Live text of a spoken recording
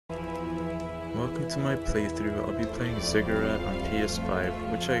Welcome to my playthrough. I'll be playing Ziggurat on PS5,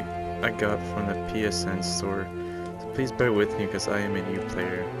 which I got from the PSN store. So please bear with me because I am a new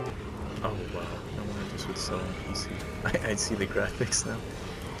player. Oh wow, no wonder this would sell on PC. I see the graphics now.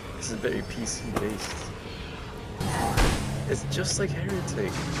 This is very PC based. It's just like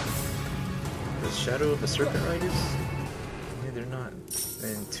Heretic. The Shadow of the Serpent Riders? Only they're not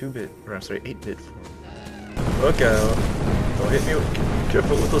in 2-bit, or I'm sorry, 8-bit form. Look out! Don't hit me!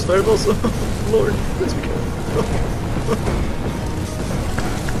 Careful with those fireballs! Lord, please be careful!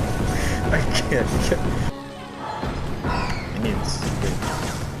 I can't. Minions.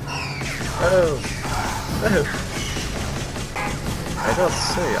 Oh! Oh! I don't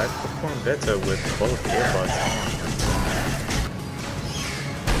say, I performed better with both earbuds on.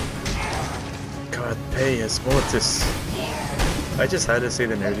 God, pay as mortis. I just had to say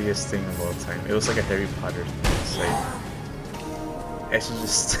the nerdiest thing of all time. It was like a Harry Potter thing. It's like, I should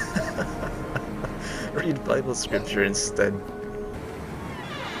just read Bible scripture instead.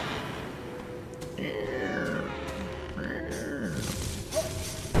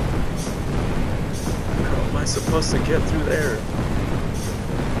 How am I supposed to get through there?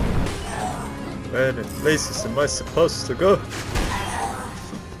 Where in places am I supposed to go?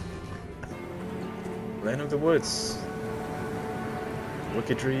 Land of the Woods.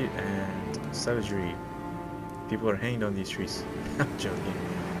 Wickedry and savagery. People are hanged on these trees. I'm joking.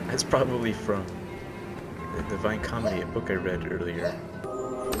 That's probably from the Divine Comedy, a book I read earlier.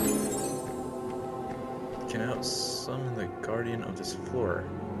 Can I summon the guardian of this floor?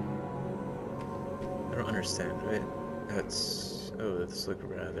 I don't understand, right? That's... oh, this looks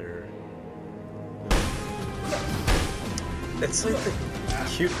rather... it's like the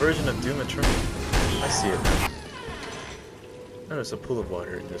cute version of Doom Eternal. I see it now. Oh, there's a pool of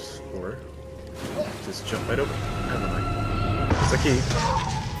water in this floor. Just jump right over. Never mind. It's a key.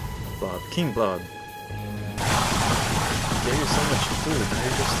 Blob. King Blob. Gave you so much food, now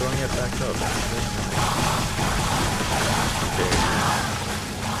you're just throwing it back up. Okay.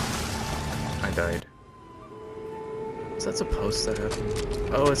 I died. Is that supposed to happen?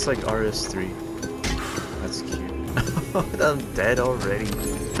 Oh, it's like RS3. That's cute. I'm dead already.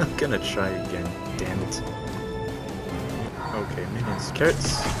 I'm gonna try again. Damn it. Okay, minions.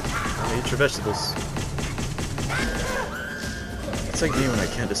 Carrots! I'll eat your vegetables. It's like me when I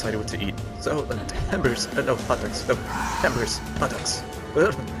can't decide what to eat. So, hamburgers! No, hot dogs. No, hamburgers! Hot dogs!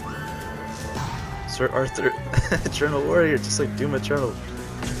 Sir Arthur, Eternal Warrior, just like Doom Eternal.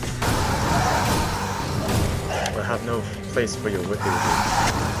 I have no place for your wicked.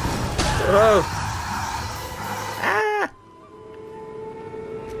 Oh! Ah!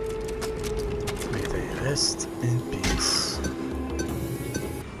 May they rest in peace.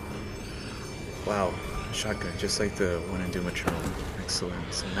 Wow, shotgun, just like the one in Doom Eternal. Excellent.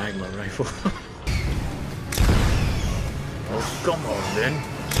 It's a magma rifle. Oh, come on then.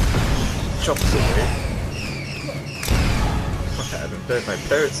 Chops away. I haven't fed my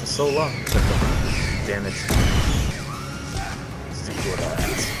parrots in so long. Damn it. Ziggurat.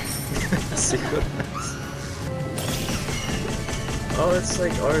 Ziggurat. Oh, it's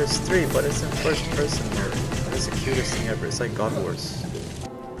like RS3, but it's in first person mode. That's the cutest thing ever. It's like God Wars.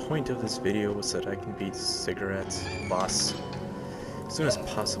 The point of this video was that I can beat Ziggurat's boss as soon as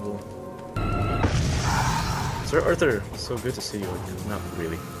possible. Sir Arthur, so good to see you again. Not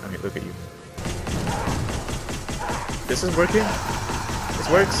really. I mean, look at you. This is working? This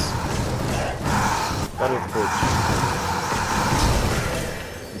works? Battle of the Forge.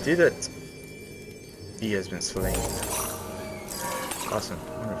 You did it! He has been slain. Awesome.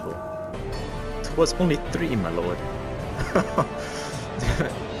 Wonderful. It was only 3, my lord.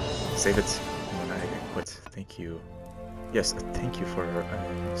 Save it when I quit. Thank you. Yes, thank you for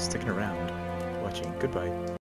sticking around, watching. Goodbye.